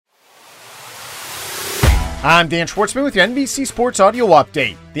I'm Dan Schwartzman with your NBC Sports Audio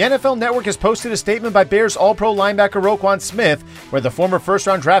Update. The NFL Network has posted a statement by Bears All-Pro linebacker Roquan Smith, where the former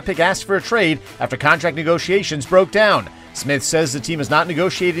first-round draft pick asked for a trade after contract negotiations broke down. Smith says the team has not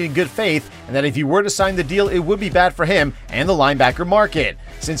negotiated in good faith and that if he were to sign the deal, it would be bad for him and the linebacker market.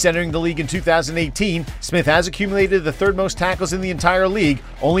 Since entering the league in 2018, Smith has accumulated the third most tackles in the entire league,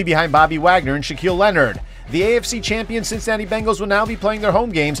 only behind Bobby Wagner and Shaquille Leonard. The AFC champion Cincinnati Bengals will now be playing their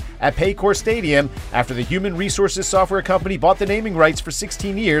home games at Paycor Stadium after the human resources software company bought the naming rights for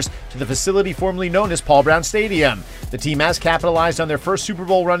 16 years to the facility formerly known as Paul Brown Stadium. The team has capitalized on their first Super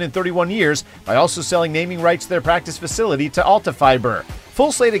Bowl run in 31 years by also selling naming rights to their practice facility to Altafiber.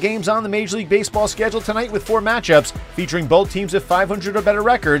 Full slate of games on the Major League Baseball schedule tonight with 4 matchups featuring both teams with 500 or better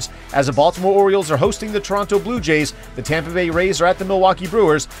records, as the Baltimore Orioles are hosting the Toronto Blue Jays, the Tampa Bay Rays are at the Milwaukee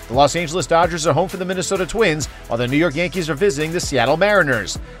Brewers, the Los Angeles Dodgers are home for the Minnesota Twins, while the New York Yankees are visiting the Seattle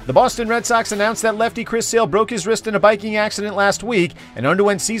Mariners. The Boston Red Sox announced that lefty Chris Sale broke his wrist in a biking accident last week and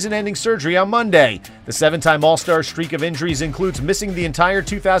underwent season-ending surgery on Monday. The 7-time All-Star streak of injuries includes missing the entire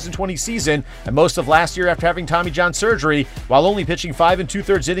 2020 season and most of last year after having Tommy John surgery, while only pitching 5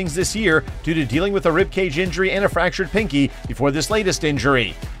 2/3 innings this year due to dealing with a ribcage injury and a fractured pinky before this latest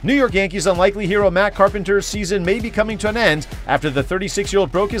injury. New York Yankees unlikely hero Matt Carpenter's season may be coming to an end after the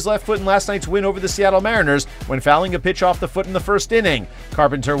 36-year-old broke his left foot in last night's win over the Seattle Mariners when fouling a pitch off the foot in the first inning.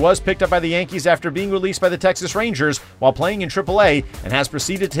 Carpenter was picked up by the Yankees after being released by the Texas Rangers while playing in AAA and has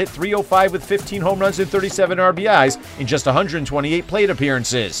proceeded to hit .305 with 15 home runs and 37 RBIs in just 128 plate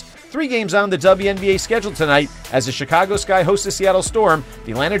appearances. 3 games on the WNBA schedule tonight as the Chicago Sky hosts the Seattle Storm,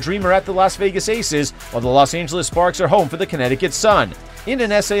 the Atlanta Dream are at the Las Vegas Aces, while the Los Angeles Sparks are home for the Connecticut Sun. In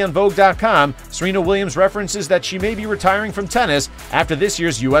an essay on Vogue.com, Serena Williams references that she may be retiring from tennis after this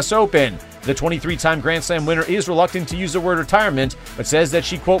year's U.S. Open. The 23-time Grand Slam winner is reluctant to use the word retirement, but says that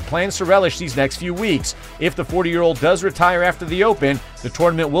she, quote, plans to relish these next few weeks. If the 40-year-old does retire after the Open, the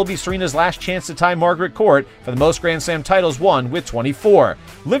tournament will be Serena's last chance to tie Margaret Court for the most Grand Slam titles won with 24.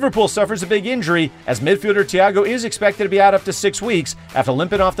 Liverpool suffers a big injury as midfielder Thiago is expected to be out up to 6 weeks after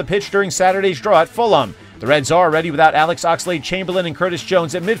limping off the pitch during Saturday's draw at Fulham. The Reds are ready without Alex Oxlade-Chamberlain and Curtis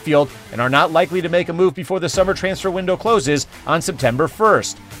Jones at midfield and are not likely to make a move before the summer transfer window closes on September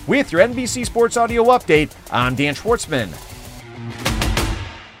 1st. With your NBC Sports Audio Update, I'm Dan Schwartzman.